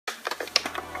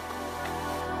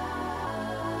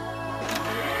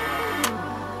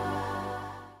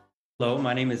Hello,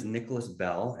 my name is Nicholas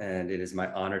Bell, and it is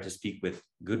my honor to speak with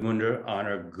Guðmundur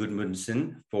Arnar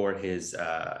Guðmundsson for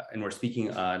and we're speaking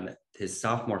on his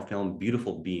sophomore film,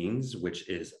 Beautiful Beings, which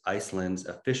is Iceland's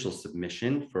official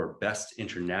submission for Best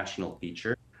International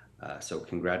Feature. So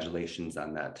congratulations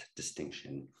on that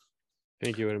distinction.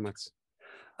 Thank you very much.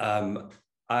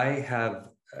 I have,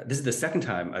 this is the second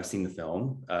time I've seen the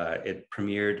film. It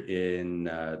premiered in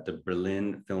the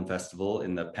Berlin Film Festival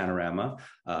in the Panorama.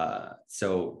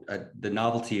 So the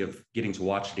novelty of getting to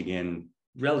watch it again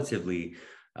relatively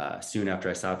soon after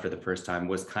I saw it for the first time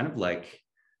was kind of like,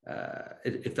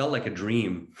 it felt like a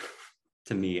dream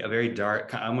to me, a very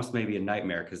dark, almost maybe a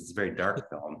nightmare because it's a very dark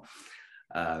film.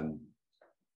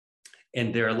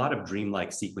 And there are a lot of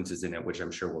dreamlike sequences in it, which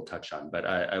I'm sure we'll touch on. But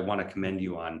I want to commend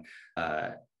you on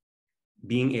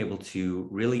being able to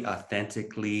really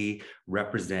authentically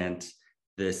represent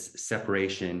this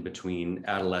separation between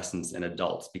adolescents and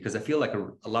adults, because I feel like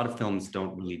a lot of films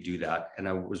don't really do that. And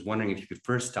I was wondering if you could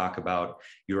first talk about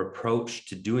your approach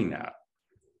to doing that.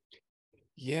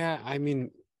 Yeah, I mean,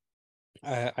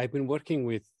 I've been working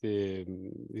with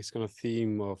this kind of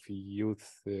theme of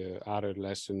youth,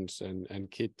 adolescents,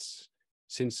 and kids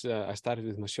since I started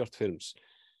with my short films.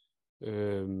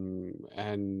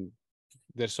 And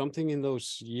there's something in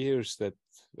those years that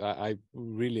I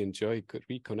really enjoy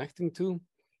reconnecting to,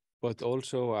 but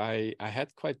also I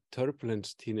had quite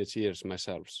turbulent teenage years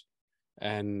myself.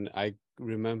 And I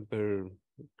remember,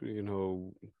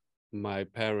 my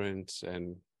parents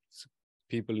and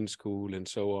people in school and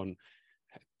so on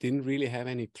didn't really have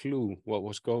any clue what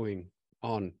was going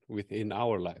on within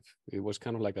our life. It was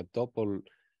kind of like a double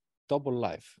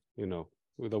life,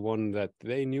 with the one that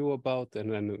they knew about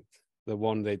and then the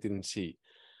one they didn't see.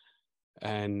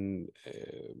 And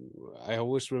I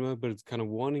always remembered kind of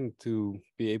wanting to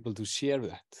be able to share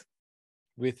that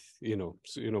with,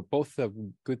 both the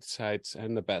good sides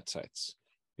and the bad sides.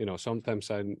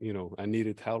 Sometimes I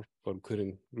needed help or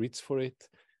couldn't reach for it.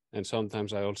 And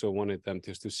sometimes I also wanted them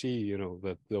just to see,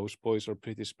 that those boys are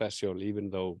pretty special, even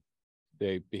though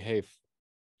they behave,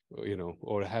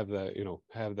 or have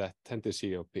that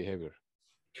tendency of behavior.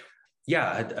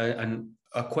 Yeah,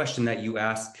 a question that you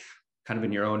asked kind of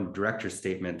in your own director's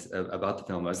statement about the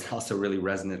film was also really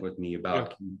resonant with me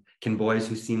about can boys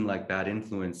who seem like bad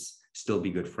influence still be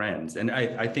good friends? And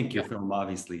I think your film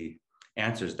obviously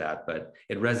answers that, but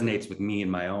it resonates with me in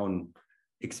my own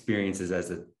experiences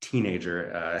as a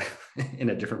teenager in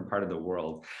a different part of the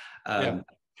world.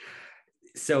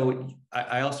 So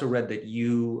I also read that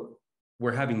you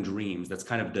were having dreams. That's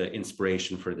kind of the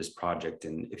inspiration for this project.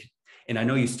 And I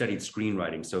know you studied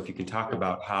screenwriting. So if you can talk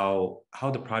about how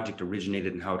the project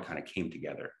originated and how it kind of came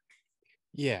together.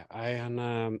 Yeah,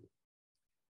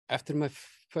 after my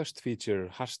first feature,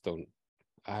 Heartstone,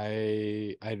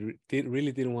 I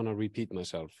really didn't want to repeat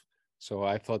myself. So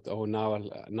I thought, oh,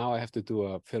 now I have to do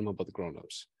a film about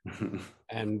grown-ups.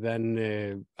 And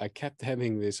then I kept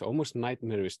having this almost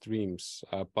nightmarish dreams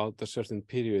about a certain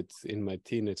period in my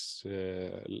teenage,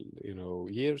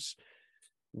 years,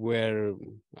 where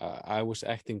I was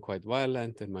acting quite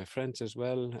violent, and my friends as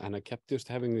well. And I kept just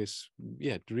having this,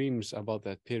 dreams about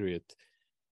that period.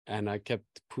 And I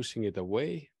kept pushing it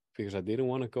away because I didn't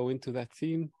want to go into that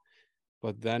theme.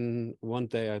 But then one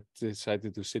day I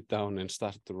decided to sit down and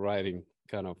start writing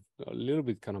kind of a little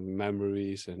bit kind of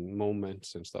memories and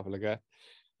moments and stuff like that.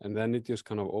 And then it just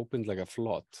kind of opened like a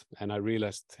flood. And I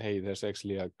realized, hey, there's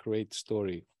actually a great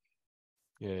story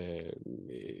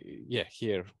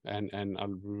here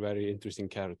and very interesting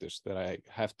characters that I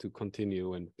have to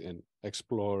continue and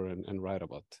explore and write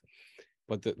about.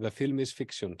 But the film is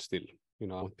fiction still, I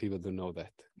want people to know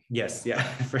that. Yes, yeah,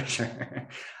 for sure.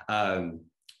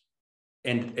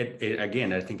 And it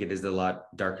again, I think it is a lot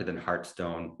darker than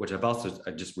Heartstone, which I've also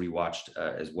just rewatched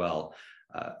as well.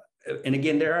 And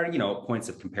again, there are, points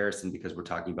of comparison because we're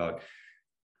talking about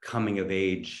coming of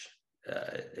age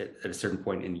at a certain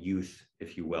point in youth,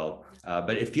 if you will.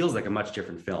 But it feels like a much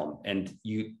different film. And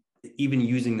you even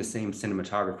using the same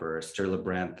cinematographer, Sturla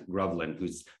Brandth Grøvlen,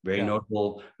 who's very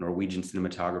notable Norwegian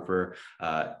cinematographer.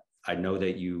 I know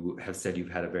that you have said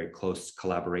you've had a very close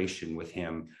collaboration with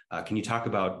him. Can you talk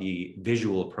about the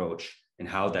visual approach and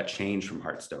how that changed from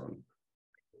Heartstone?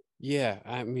 Yeah,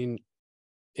 I mean,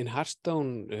 in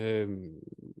Heartstone,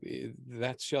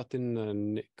 that's shot in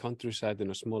the countryside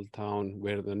in a small town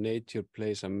where the nature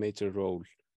plays a major role.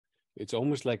 It's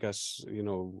almost like a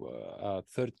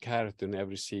third character in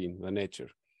every scene, the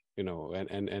nature,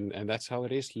 and that's how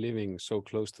it is living so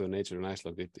close to the nature in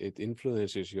Iceland. It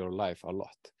influences your life a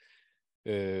lot.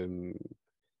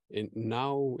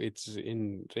 Now it's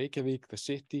in Reykjavik, the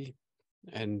city,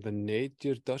 and the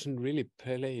nature doesn't really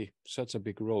play such a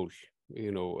big role,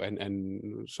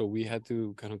 and so we had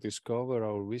to kind of discover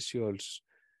our visuals,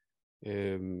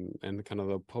 and kind of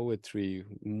the poetry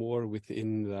more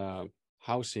within the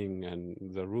housing and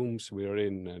the rooms we are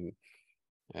in,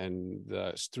 and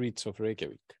the streets of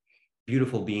Reykjavik.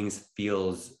 Beautiful Beings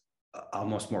feels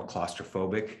almost more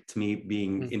claustrophobic to me,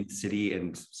 being in the city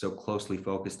and so closely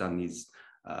focused on these,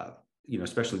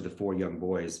 especially the four young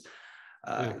boys.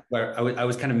 Where I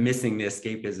was kind of missing the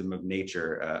escapism of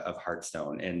nature of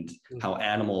Heartstone, and how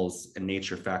animals and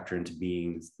nature factor into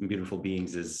beings. And Beautiful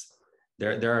Beings is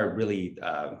there are really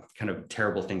kind of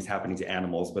terrible things happening to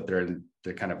animals, but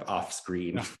they're kind of off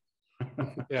screen.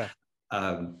 Yeah.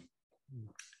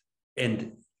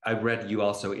 And I read you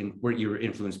also where you were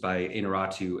influenced by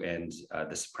Iñárritu and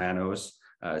The Sopranos,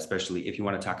 especially if you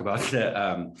want to talk about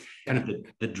the kind of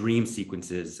the dream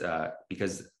sequences,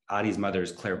 because Adi's mother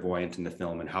is clairvoyant in the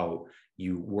film, and how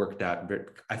you work that,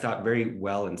 I thought, very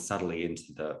well and subtly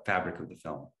into the fabric of the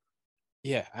film.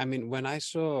 Yeah, I mean, when I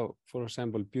saw, for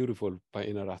example, Beautiful by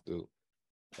Iñárritu,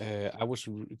 I was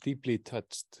deeply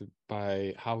touched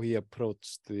by how he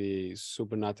approached the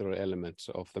supernatural elements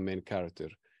of the main character.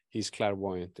 He's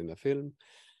clairvoyant in the film,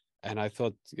 and I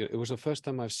thought it was the first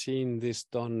time I've seen this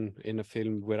done in a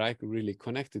film where I really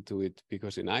connected to it,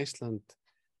 because in Iceland,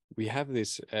 we have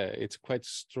this, it's quite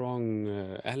strong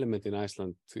element in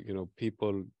Iceland,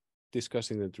 people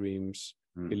discussing their dreams,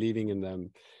 believing in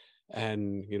them,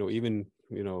 and, even,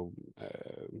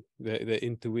 the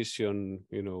intuition,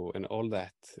 and all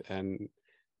that. And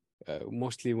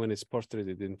mostly when it's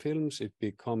portrayed in films, it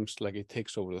becomes like it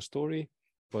takes over the story,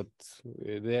 but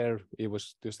there it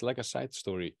was just like a side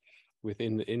story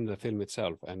in the film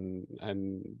itself, and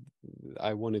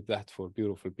I wanted that for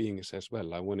Beautiful Beings as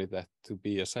well. I wanted that to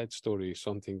be a side story,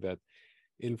 something that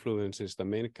influences the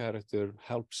main character,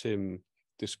 helps him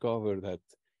discover that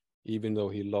even though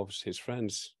he loves his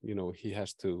friends, he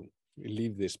has to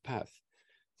leave this path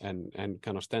and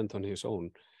kind of stand on his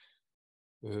own.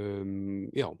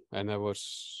 And I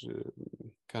was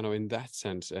kind of in that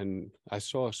sense, and I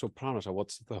saw Sopranos. I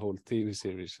watched the whole TV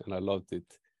series and I loved it.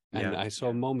 And I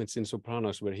saw moments in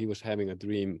Sopranos where he was having a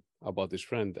dream about his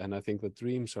friend. And I think the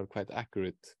dreams are quite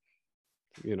accurate,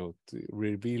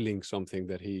 revealing something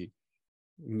that he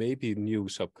maybe knew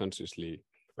subconsciously,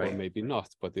 or maybe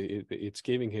not, but it's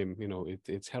giving him,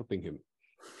 it's helping him.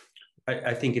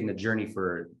 I think in the journey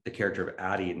for the character of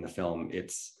Adi in the film,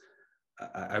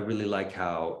 I really like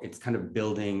how it's kind of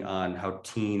building on how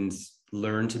teens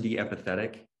learn to be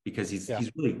empathetic, because he's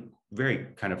really very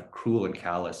kind of cruel and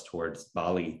callous towards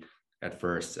Bali at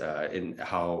first, in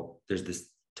how there's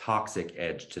this toxic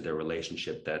edge to their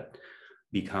relationship that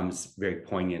becomes very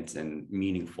poignant and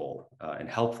meaningful and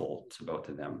helpful to both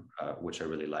of them, which I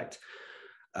really liked.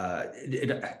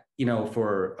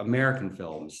 For American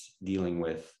films dealing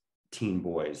with teen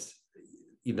boys,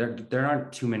 there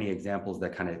aren't too many examples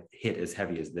that kind of hit as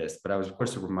heavy as this, but I was of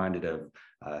course reminded of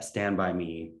Stand By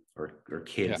Me or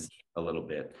Kids a little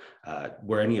bit.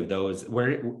 Were any of those,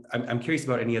 I'm curious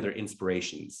about any other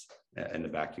inspirations in the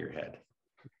back of your head?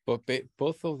 But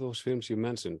both of those films you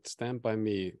mentioned, Stand By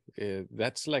Me,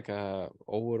 that's like a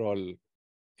overall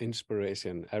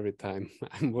inspiration every time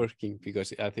I'm working,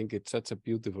 because I think it's such a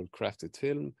beautiful crafted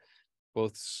film,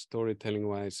 both storytelling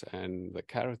wise and the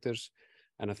characters.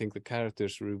 And I think the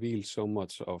characters reveal so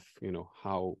much of,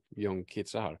 how young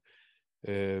kids are.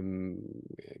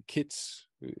 Kids,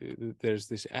 there's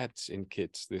this edge in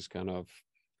kids, this kind of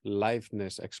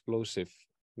liveness,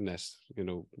 explosiveness,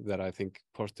 that I think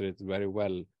portrayed very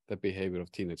well the behavior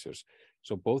of teenagers.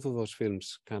 So both of those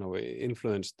films kind of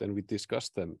influenced, and we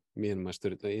discussed them, me and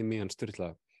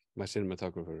Sturla, my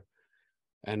cinematographer,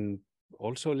 and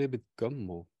also a little bit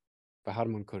Gummo by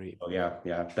Harmon Corrine. Oh yeah,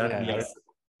 yes.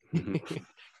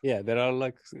 Yeah, there are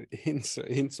like hints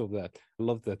of that. I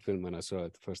loved that film when I saw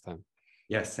it the first time.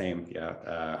 Yeah, same.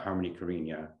 Yeah, Harmony Korine.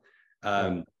 Yeah.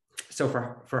 So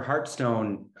for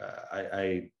Heartstone,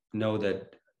 I know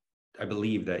that, I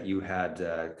believe that you had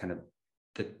kind of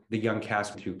the young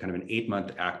cast through kind of an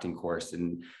 8-month acting course,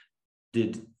 and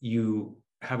did you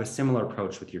have a similar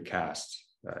approach with your cast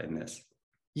in this?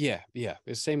 Yeah,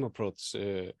 the same approach.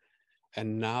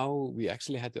 And now we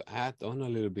actually had to add on a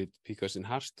little bit, because in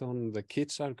Heartstone, the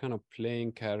kids are kind of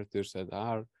playing characters that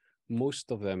are,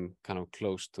 most of them, kind of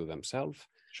close to themselves.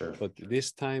 Sure. But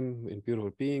this time in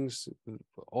Beautiful Beings,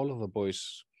 all of the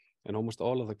boys and almost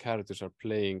all of the characters are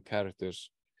playing characters,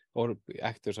 or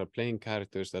actors are playing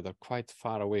characters that are quite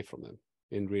far away from them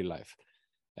in real life.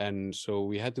 And so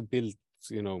we had to build,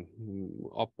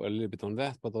 up a little bit on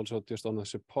that, but also just on the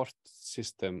support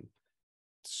system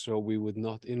so we would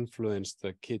not influence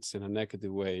the kids in a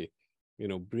negative way, you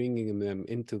know, bringing them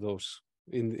into those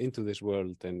into this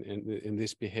world and in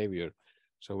this behavior.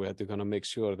 So we had to kind of make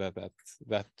sure that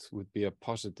that would be a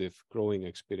positive growing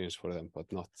experience for them,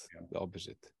 but not the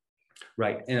opposite.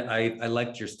 Right. And I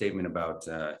liked your statement about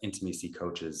intimacy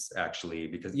coaches, actually,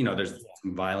 because, you know, there's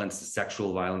some violence,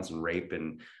 sexual violence and rape,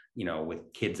 and, you know,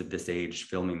 with kids of this age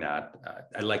filming that.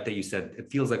 I like that you said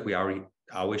it feels like we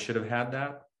always should have had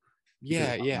that.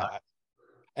 Yeah, yeah.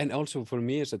 And also for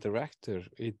me as a director,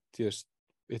 it's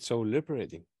so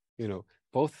liberating, you know,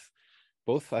 both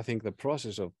I think the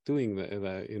process of doing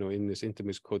the you know, in this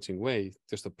intimacy coaching way,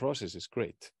 just the process is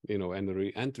great, you know, and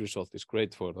the end result is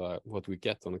great for what we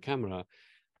get on the camera,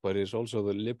 but it's also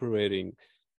the liberating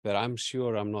that I'm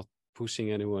sure I'm not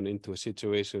pushing anyone into a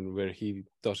situation where he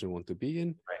doesn't want to be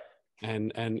in. Right.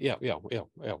 And yeah.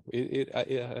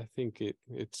 I think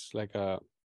it's like a,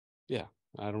 yeah,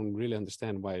 I don't really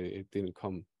understand why it didn't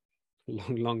come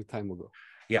long time ago.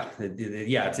 Yeah,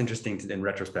 it's interesting in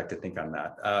retrospect to think on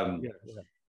that. Yeah.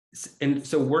 And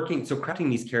so crafting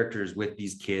these characters with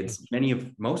these kids,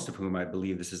 most of whom I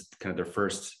believe this is kind of their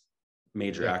first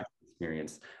major acting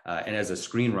experience. And as a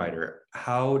screenwriter,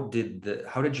 how did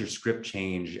your script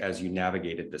change as you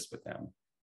navigated this with them?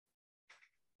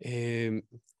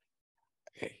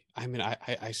 I mean,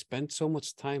 I spent so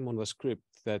much time on the script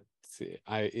that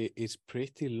it's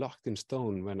pretty locked in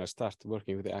stone when I start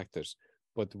working with the actors.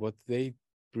 But what they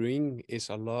bring is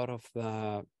a lot of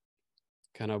the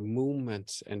kind of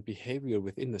movements and behavior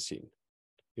within the scene,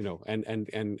 you know, and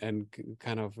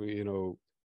kind of, you know,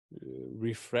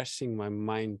 refreshing my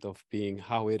mind of being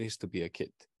how it is to be a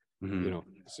kid, you know.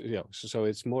 So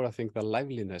it's more, I think, the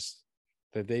liveliness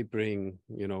that they bring,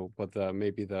 you know, but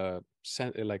maybe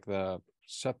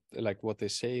like what they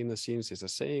say in the scenes is the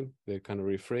same. They kind of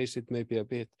rephrase it maybe a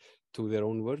bit to their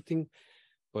own wording,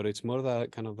 but it's more the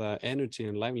kind of the energy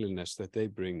and liveliness that they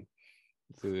bring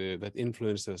that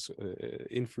influences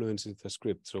the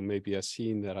script. So maybe a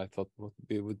scene that I thought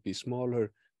would be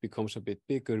smaller becomes a bit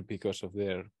bigger because of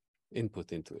their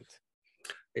input into it.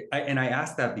 I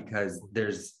ask that because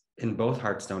there's, in both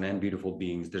Heartstone and Beautiful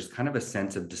Beings, there's kind of a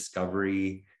sense of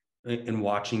discovery in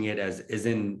watching it,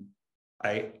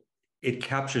 it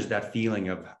captures that feeling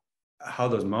of how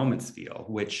those moments feel,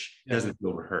 which doesn't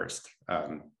feel rehearsed.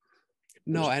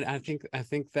 No, and I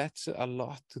think that's a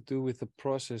lot to do with the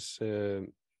process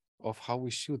of how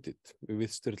we shoot it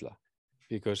with Sturla,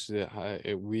 because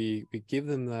we give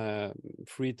them the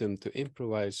freedom to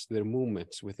improvise their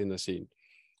movements within the scene,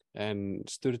 and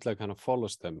Sturla kind of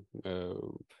follows them,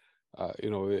 you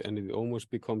know, and it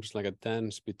almost becomes like a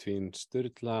dance between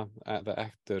Sturla, the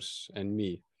actors, and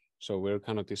me. So we're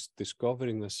kind of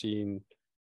discovering the scene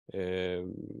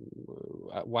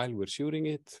while we're shooting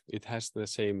it. It has the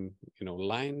same, you know,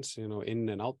 lines, you know, in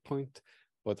and out point,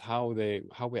 but how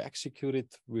we execute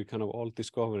it, we're kind of all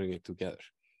discovering it together.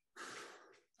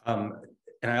 And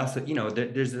I also, you know,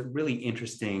 there's a really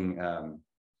interesting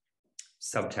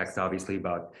subtext, obviously,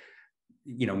 about,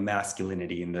 you know,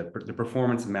 masculinity and the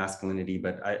performance of masculinity.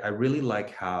 But I really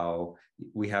like how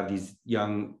we have these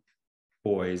young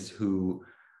boys who,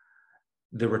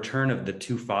 the return of the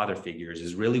two father figures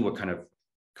is really what kind of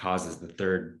causes the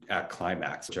third act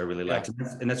climax, which I really liked.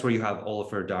 And that's where you have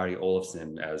Ólafur Darri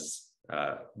Ólafsson as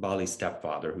Bali's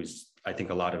stepfather, who's, I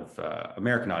think, a lot of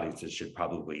American audiences should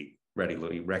probably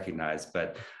readily recognize.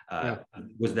 But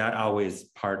was that always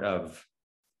part of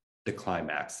the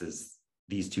climax, is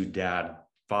these two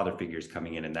father figures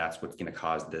coming in, and that's what's going to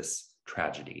cause this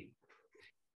tragedy?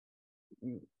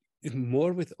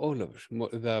 More with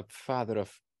Ólafur, the father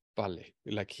of Bali.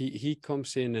 Like he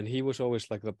comes in, and he was always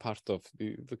like the part of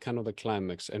the kind of the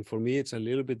climax. And for me, it's a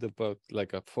little bit about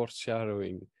like a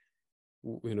foreshadowing,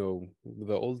 you know,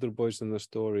 the older boys in the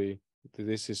story.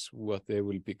 This is what they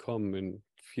will become in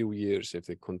few years if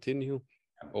they continue.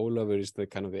 Ólafur is the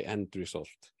kind of the end result,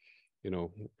 you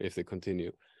know, if they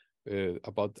continue.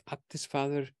 About Addi's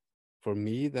father, for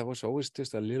me, that was always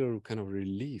just a little kind of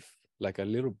relief, like a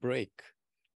little break,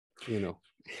 you know,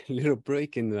 little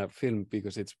break in that film,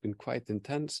 because it's been quite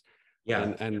intense.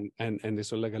 And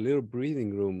it's like a little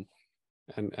breathing room,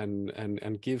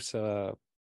 and gives us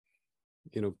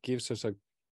a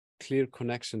clear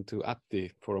connection to Addi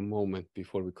for a moment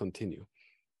before we continue.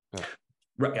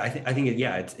 Right. I think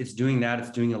it's doing that.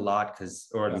 It's doing a lot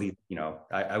at least, you know,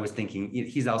 I was thinking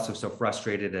he's also so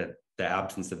frustrated at the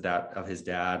absence of his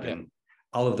dad, and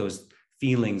all of those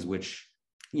feelings, which,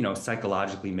 you know,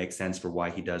 psychologically make sense for why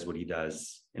he does what he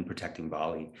does in protecting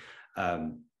Bali.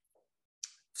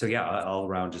 So yeah, all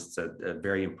around, just a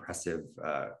very impressive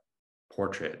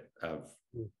portrait of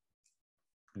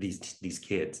these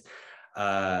kids.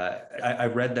 I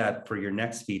read that for your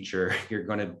next feature, you're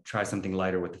going to try something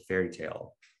lighter with the fairy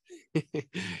tale.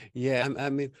 Yeah, I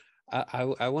mean,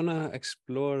 I want to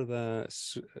explore the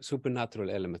supernatural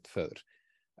element further.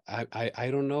 I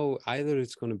don't know, either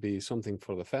it's going to be something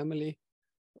for the family,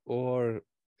 or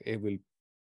it will,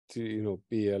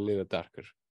 be a little darker.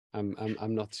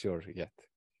 I'm not sure yet.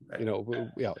 Right.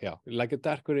 Yeah, like a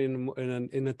darker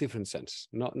in a different sense,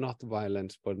 not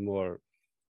violence, but more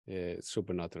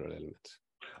supernatural elements.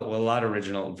 Well, a lot of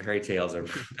original fairy tales are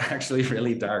actually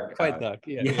really dark. Quite dark,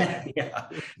 yeah.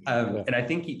 And I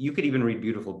think you could even read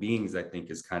Beautiful Beings, I think,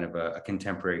 is kind of a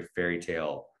contemporary fairy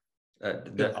tale.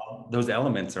 Those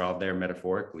elements are all there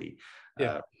metaphorically,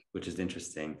 which is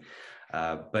interesting.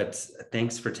 But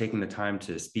thanks for taking the time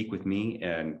to speak with me,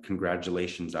 and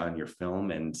congratulations on your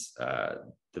film and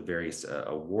the various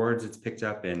awards it's picked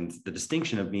up, and the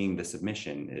distinction of being the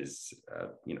submission is,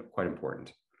 quite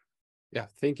important. Yeah,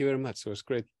 thank you very much. It was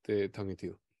great talking to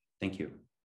you. Thank you.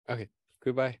 Okay,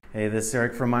 goodbye. Hey, this is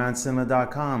Eric from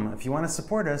IONCINEMA.com. If you want to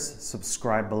support us,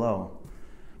 subscribe below.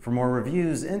 For more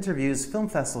reviews, interviews, film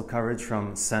festival coverage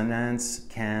from Sundance,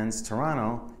 Cannes,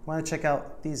 Toronto, you want to check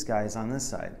out these guys on this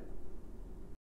side.